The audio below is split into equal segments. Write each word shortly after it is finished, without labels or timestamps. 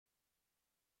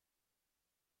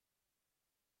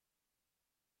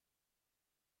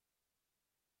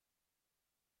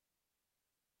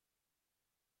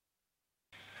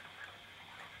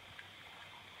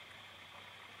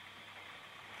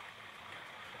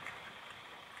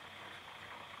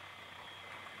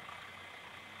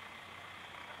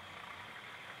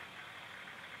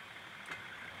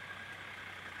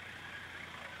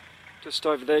Just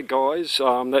over there, guys,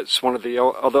 that's one of the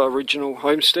other original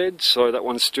homesteads, so that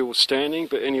one's still standing.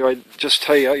 But anyway, just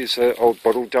here is an old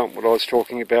bottle dump. What I was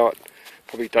talking about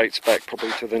probably dates back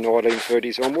probably to the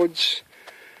 1930s onwards.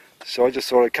 So I just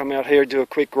thought I'd come out here and do a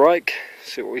quick rake,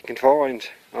 see what we can find.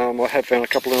 I have found a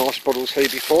couple of nice bottles here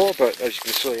before, but as you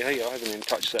can see here, I haven't even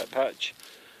touched that patch.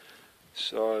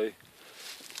 So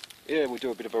yeah, we'll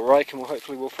do a bit of a rake and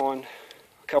hopefully we'll find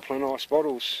a couple of nice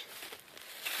bottles.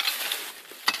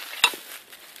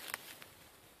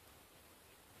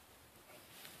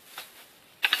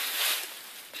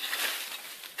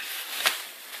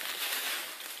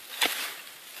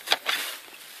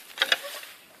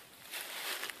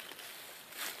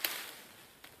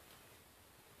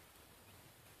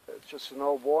 Just an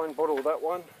old wine bottle, that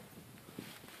one.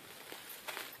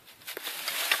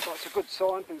 That's a good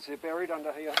sign because they're buried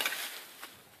under here.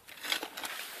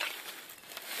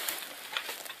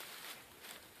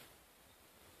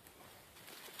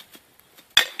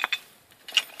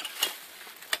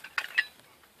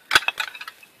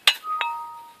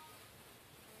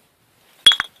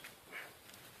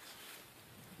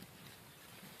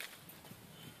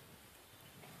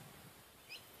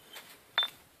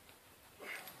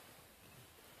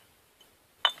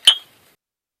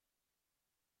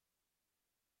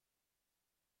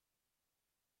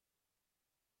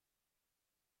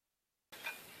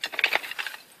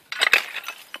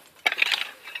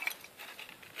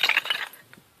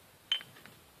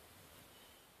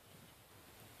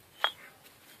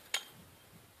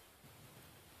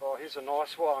 Oh, here's a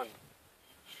nice one.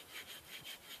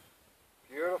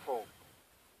 Beautiful.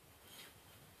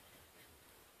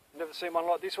 Never seen one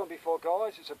like this one before,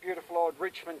 guys. It's a beautiful old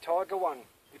Richmond Tiger one.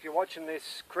 If you're watching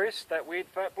this, Chris, that weird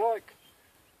fat bloke,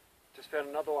 just found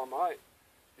another one, mate.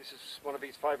 This is one of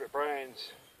his favourite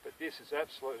brands, but this is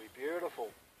absolutely beautiful.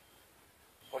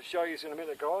 I'll show you in a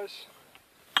minute, guys.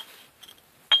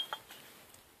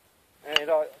 And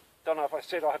I don't know if I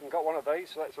said I haven't got one of these,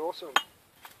 so that's awesome.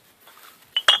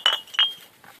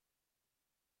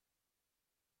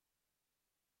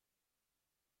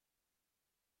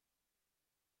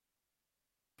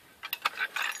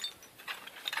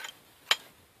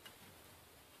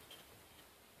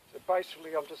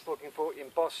 Basically, I'm just looking for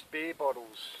embossed beer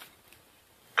bottles.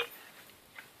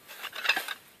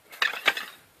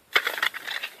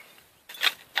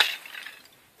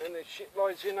 And there's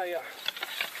shitloads in here.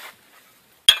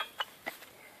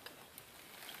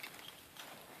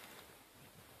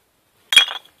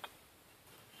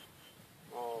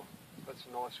 Oh, that's a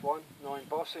nice one. No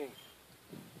embossing.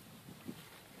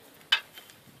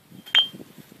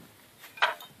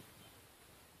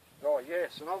 Oh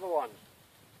yes, another one.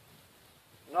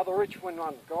 Another Richmond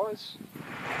one, guys.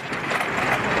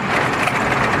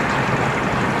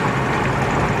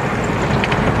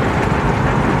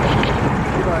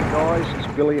 G'day guys, it's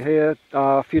Billy here.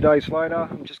 A few days later,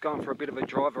 I'm just going for a bit of a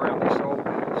drive around this old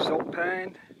salt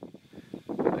pan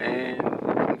and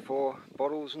looking for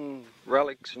bottles and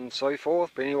relics and so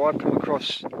forth. But anyway, I've come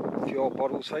across a few old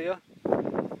bottles here.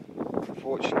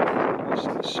 Unfortunately, most of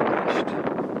them are smashed.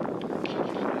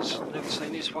 Never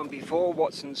seen this one before.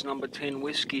 Watson's number 10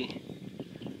 whiskey.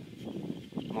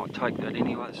 Might take that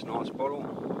anyway, it's a nice bottle.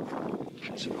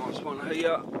 It's a nice one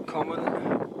here, common.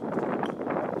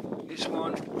 This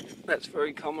one, that's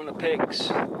very common, a Pex.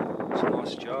 It's a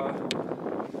nice jar. And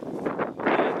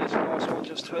there's a nice one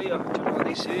just here. I don't know what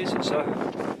this is. It's a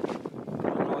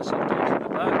nice indent in the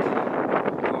back.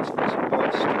 Nice piece of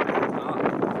post.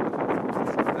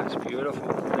 That's beautiful.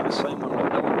 Never seen one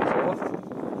like that one before.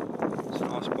 It's a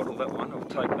nice bottle, that one, I'll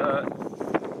take that.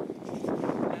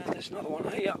 And there's another one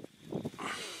here.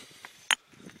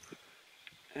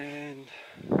 And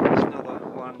there's another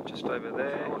one just over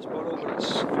there. Nice bottle, but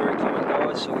it's very common,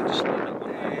 guys, so we'll just leave that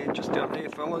one there. And just down here,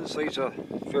 fellas, these are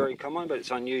very common, but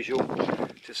it's unusual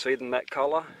to see them that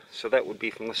colour. So that would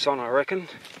be from the sun, I reckon.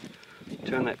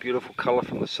 Turn that beautiful colour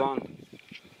from the sun.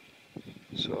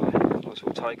 So, might as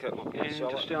well take it.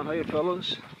 And just down here,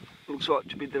 fellas. Looks like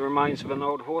to be the remains of an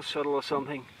old horse saddle or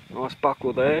something. Nice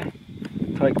buckle there.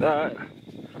 Take that.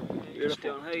 Just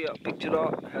down here, I picked it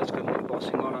up. It has got an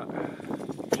embossing on it.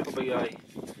 It's probably a, I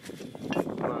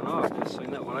don't know, I've never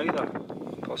seen that one either.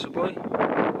 Possibly.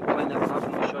 I'll clean that one up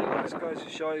and I'll show you later. This goes to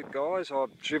show you guys,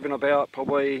 I've driven about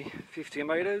probably 50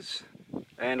 metres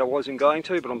and I wasn't going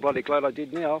to, but I'm bloody glad I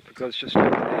did now because just over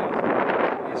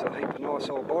there there's a heap of nice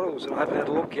old bottles and I haven't had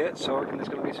a look yet, so I reckon there's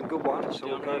going to be some good ones. So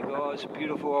down here, guys,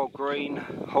 beautiful old green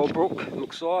Holbrook, it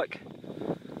looks like.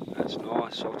 That's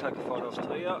nice, so I'll take a photo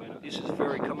to you. This is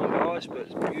very common, guys, but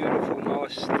it's beautiful,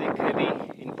 nice, thick, heavy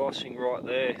embossing right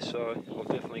there, so I'll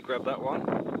definitely grab that one.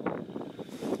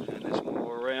 And there's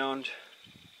more around.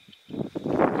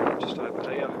 Just over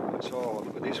here. Oh,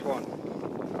 look at this one.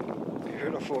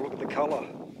 Beautiful, look at the colour.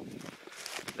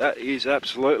 That is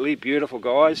absolutely beautiful,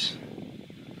 guys.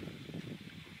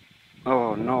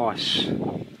 Oh, nice.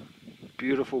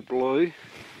 Beautiful blue.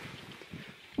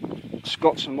 It's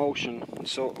got some emulsion.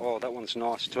 So, oh, that one's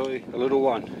nice too. A little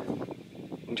one.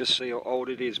 You can just see how old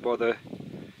it is by the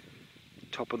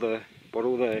top of the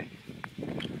bottle there.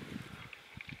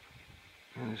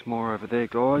 And there's more over there,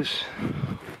 guys.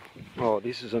 Oh,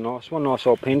 this is a nice one. Nice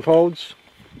old penfolds.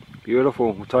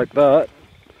 Beautiful. We'll take that.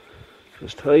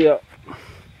 Just here.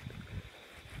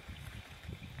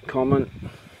 Common.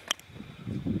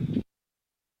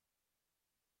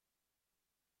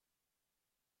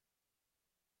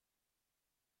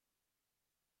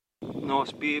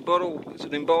 Nice beer bottle. Is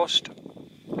it embossed?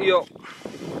 Yep.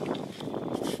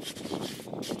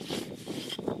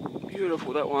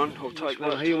 Beautiful, that one. I'll take that.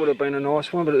 One here would have been a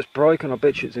nice one, but it's broken. I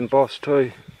bet you it's embossed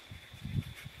too.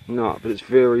 No, but it's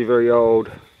very, very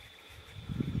old.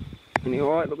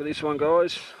 Anyway, look at this one,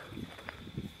 guys.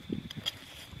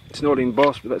 It's not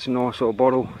embossed, but that's a nice old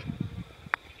bottle.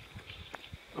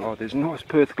 Oh, there's nice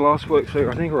Perth glassworks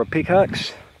here, I think, or a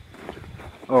pickaxe.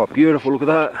 Oh, beautiful, look at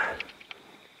that.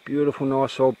 Beautiful,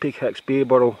 nice old pickaxe beer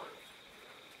bottle.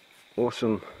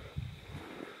 Awesome.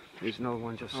 There's another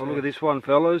one just there. Oh, look at this one,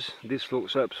 fellas. This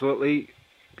looks absolutely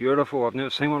beautiful. I've never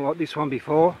seen one like this one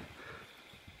before.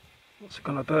 What's it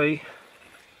going to be?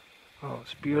 Oh,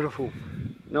 it's beautiful.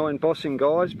 No embossing,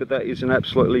 guys, but that is an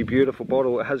absolutely beautiful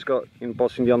bottle. It has got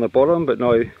embossing down the bottom, but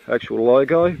no actual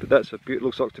logo. But that's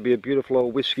looks like to be a beautiful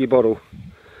old whiskey bottle.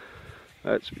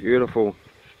 That's beautiful.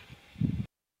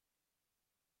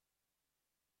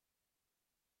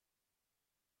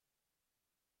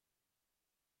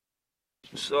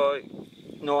 So,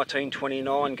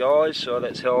 1929, guys. So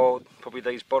that's how old probably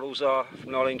these bottles are,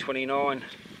 from 1929.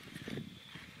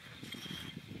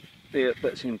 Yeah,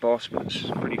 that's embossed, but it's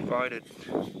pretty faded.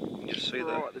 You can just see that.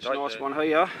 Right, this nice one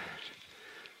here.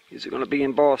 Is it going to be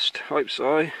embossed? Hope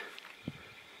so.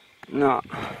 No.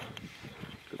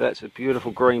 But that's a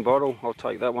beautiful green bottle. I'll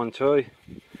take that one too.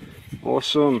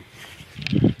 Awesome.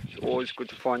 It's always good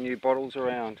to find new bottles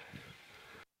around.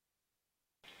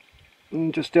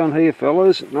 And just down here,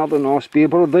 fellas, another nice beer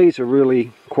bottle. These are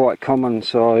really quite common,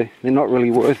 so they're not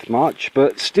really worth much,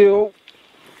 but still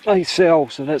they sell,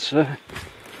 so that's the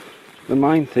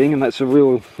main thing. And that's a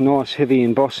real nice heavy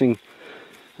embossing,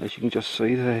 as you can just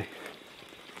see there.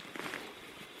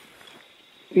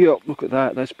 Yep, look at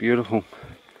that, that's beautiful.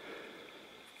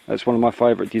 That's one of my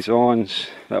favourite designs,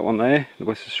 that one there, the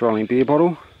West Australian beer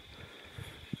bottle.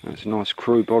 That's a nice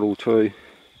crew bottle too.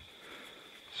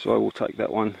 So we'll take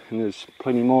that one, and there's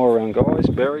plenty more around, guys,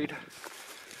 buried.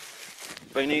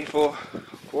 Been here for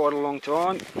quite a long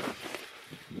time.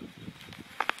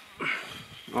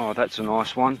 Oh, that's a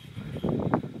nice one.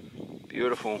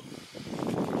 Beautiful.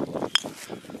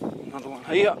 Another one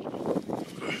here.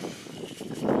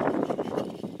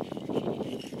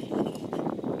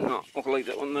 No, I'll leave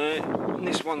that one there. And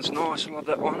this one's nice, I love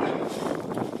that one.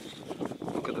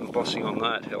 Look at the embossing on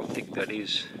that, how thick that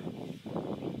is.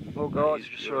 Well, guys,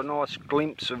 just saw a nice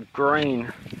glimpse of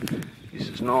green. This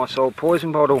is a nice old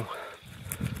poison bottle.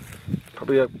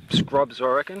 Probably a Scrubs, I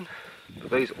reckon. But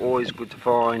these are always good to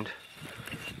find.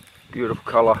 Beautiful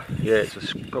colour. Yeah,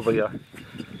 it's probably a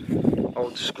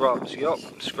old Scrubs. Yep,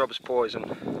 Scrubs poison.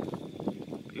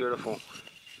 Beautiful.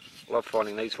 Love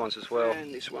finding these ones as well.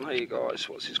 And this one here, guys,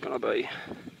 what's this going to be?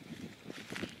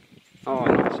 Oh,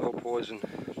 nice old poison.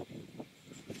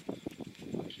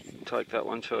 Take that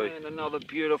one too. And another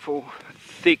beautiful,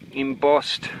 thick,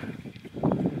 embossed.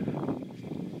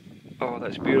 Oh,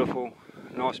 that's beautiful.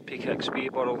 Nice pickaxe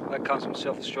beer bottle. That comes from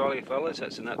South Australia, fellas.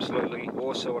 That's an absolutely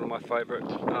also one of my favourite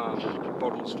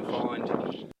bottles to find.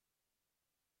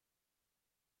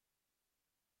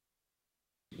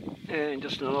 And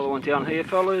just another one down here,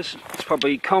 fellas. It's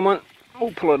probably common.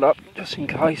 We'll pull it up just in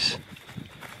case.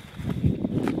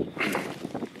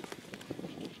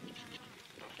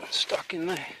 Stuck in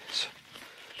there.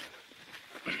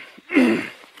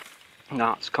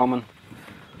 No, it's common.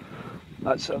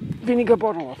 That's a vinegar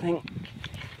bottle, I think.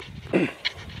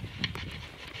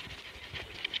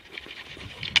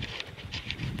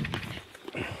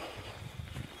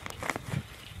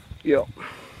 Yep.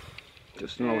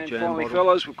 Just an old jam bottle.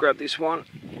 Fellas, we'll grab this one.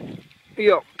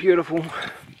 Yep, beautiful.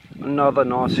 Another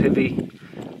nice heavy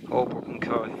Holbrook &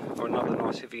 Co. Or another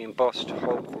nice heavy embossed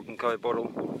Holbrook & Co.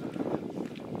 bottle.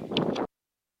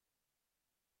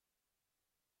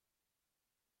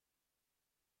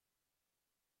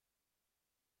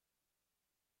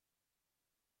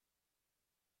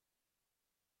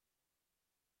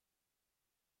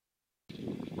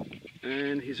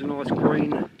 And here's a nice green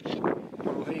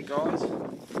bottle here, guys.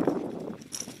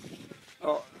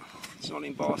 Oh, it's not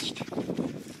embossed,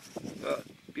 but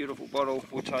beautiful bottle,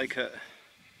 we'll take it.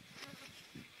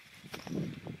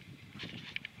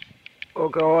 Oh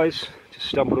guys, just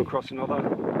stumbled across another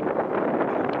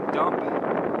dump,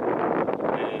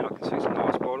 and I can see some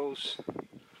nice bottles.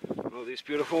 Oh, this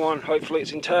beautiful one, hopefully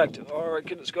it's intact. I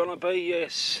reckon it's gonna be,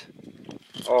 yes.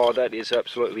 Oh, that is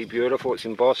absolutely beautiful, it's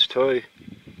embossed too.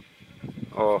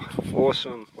 Oh,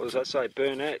 awesome. What does that say?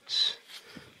 Burnett's.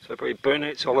 So probably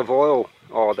Burnett's olive oil.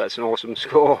 Oh, that's an awesome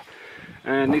score.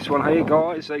 And this one here,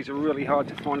 guys, these are really hard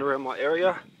to find around my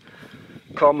area.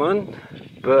 Common,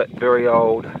 but very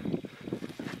old.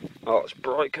 Oh, it's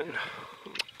broken.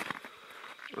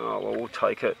 Oh, well, we'll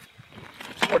take it.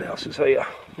 What else is here?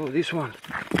 Oh, this one.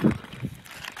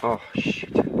 Oh,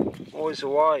 shit. Always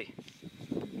away.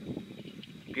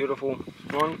 Beautiful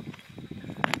one.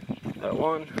 That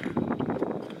one.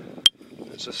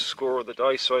 That's a score of the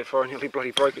day so far. I nearly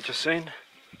bloody broke it just then.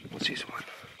 What's this one?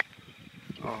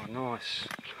 Oh, nice.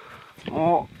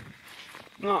 Oh,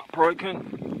 not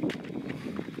broken.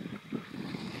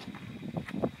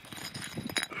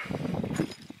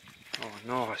 Oh,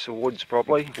 nice. A Woods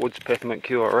probably. Woods Peppermint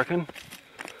Q, I reckon.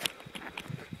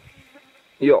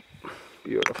 Yup.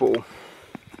 Beautiful.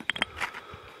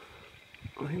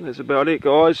 I think that's about it,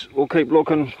 guys. We'll keep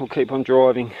looking. We'll keep on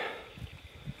driving.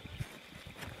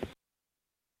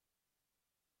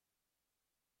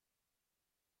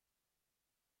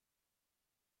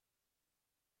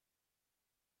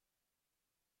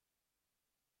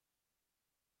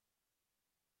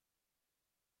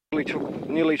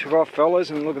 Nearly took off, fellas,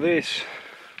 and look at this.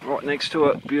 Right next to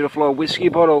it, beautiful old whiskey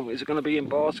bottle. Is it going to be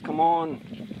embossed? Come on.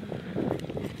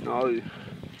 No.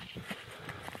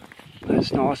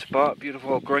 That's nice, but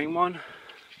beautiful old green one.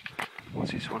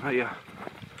 What's this one here?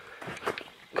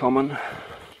 Common.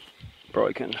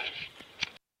 Broken.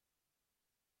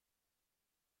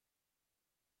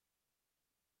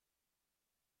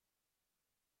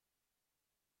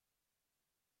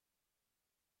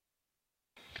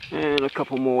 And a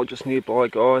couple more just nearby,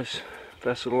 guys.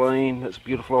 Vaseline, that's a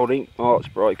beautiful old ink. Oh, it's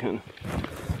broken.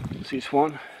 What's this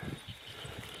one?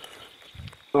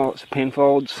 Oh, it's a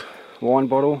Penfolds wine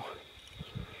bottle.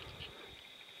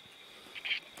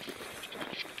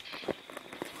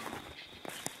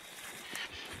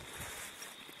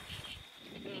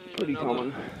 Pretty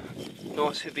common.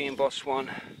 Nice heavy embossed one.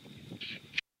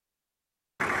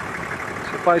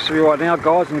 So basically right now,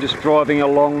 guys, I'm just driving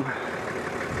along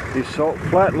this salt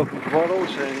flat looking for bottles,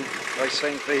 and they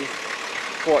seem to be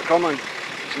quite common.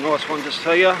 It's a nice one just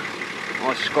here.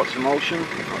 Nice Scots emulsion.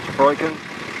 It's broken.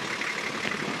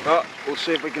 But we'll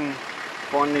see if we can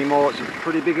find any more. It's a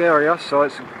pretty big area, so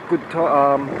it's a good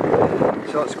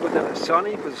so it's good that it's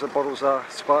sunny because the bottles are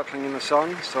sparkling in the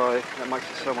sun, so that makes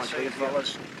it so much easier.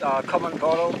 Common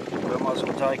bottle, we might as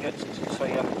well take it. So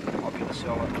yeah, I'll be able to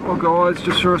sell it. Well guys,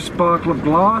 just saw a sparkle of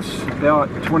glass about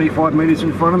 25 metres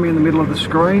in front of me in the middle of the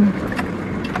screen.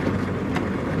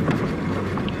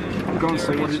 Go and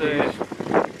see what it is.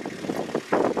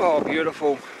 Oh,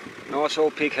 beautiful. Nice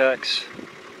old pickaxe.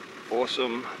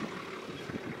 Awesome.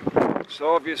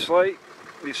 So obviously,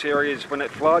 this area is when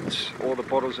it floods, all the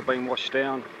bottles have been washed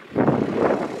down. So we're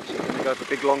going to go for a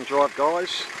big long drive,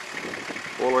 guys,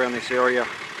 all around this area,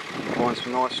 find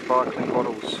some nice sparkling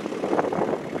bottles.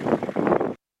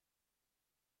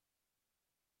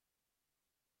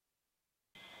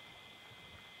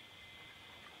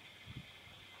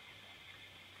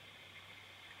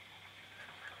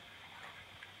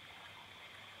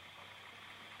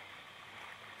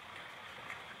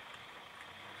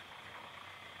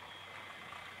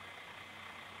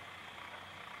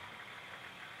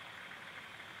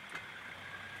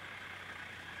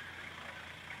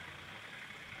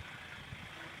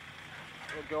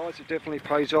 Well guys, it definitely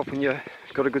pays off when you've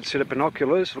got a good set of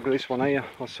binoculars. Look at this one here,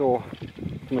 I saw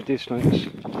from a distance.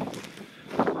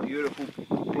 Beautiful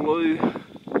blue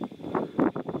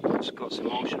Scots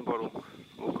emulsion bottle,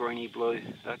 or greeny blue,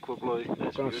 aqua blue.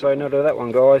 That's I'm going to say no to that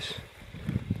one, guys.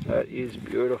 That is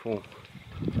beautiful.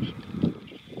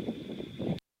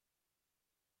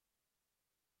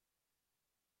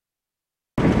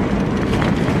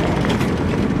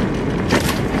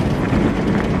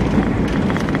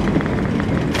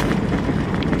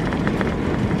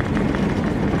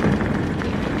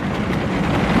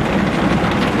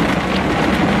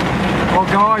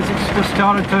 Guys, it's just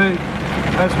started to,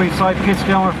 as we say, piss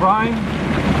down with rain,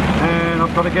 and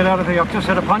I've got to get out of here. I've just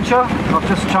had a puncture. I've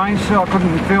just changed, so I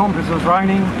couldn't film because it was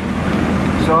raining.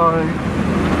 So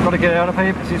I've got to get out of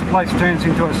here because this place turns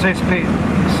into a cesspit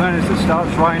as soon as it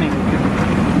starts raining.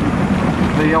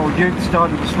 the old ute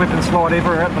started to slip and slide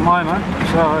everywhere at the moment.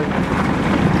 So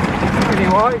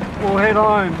anyway, we'll head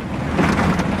home.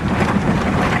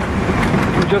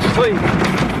 We'll just see.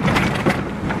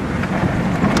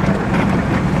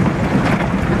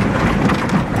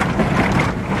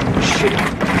 Shit.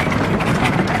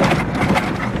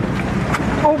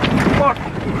 Oh fuck.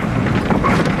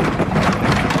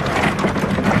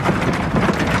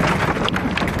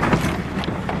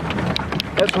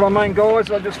 That's what I mean, guys,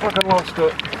 I just fucking lost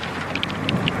it.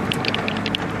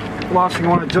 Last thing I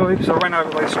want to do, because I ran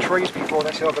over those trees before,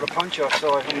 that's how I got a puncture,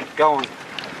 so I'm going.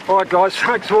 Alright guys,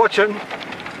 thanks for watching.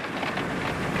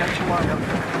 Catch you later.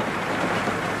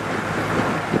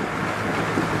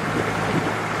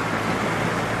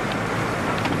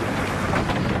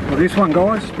 Well, this one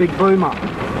guys, big boomer.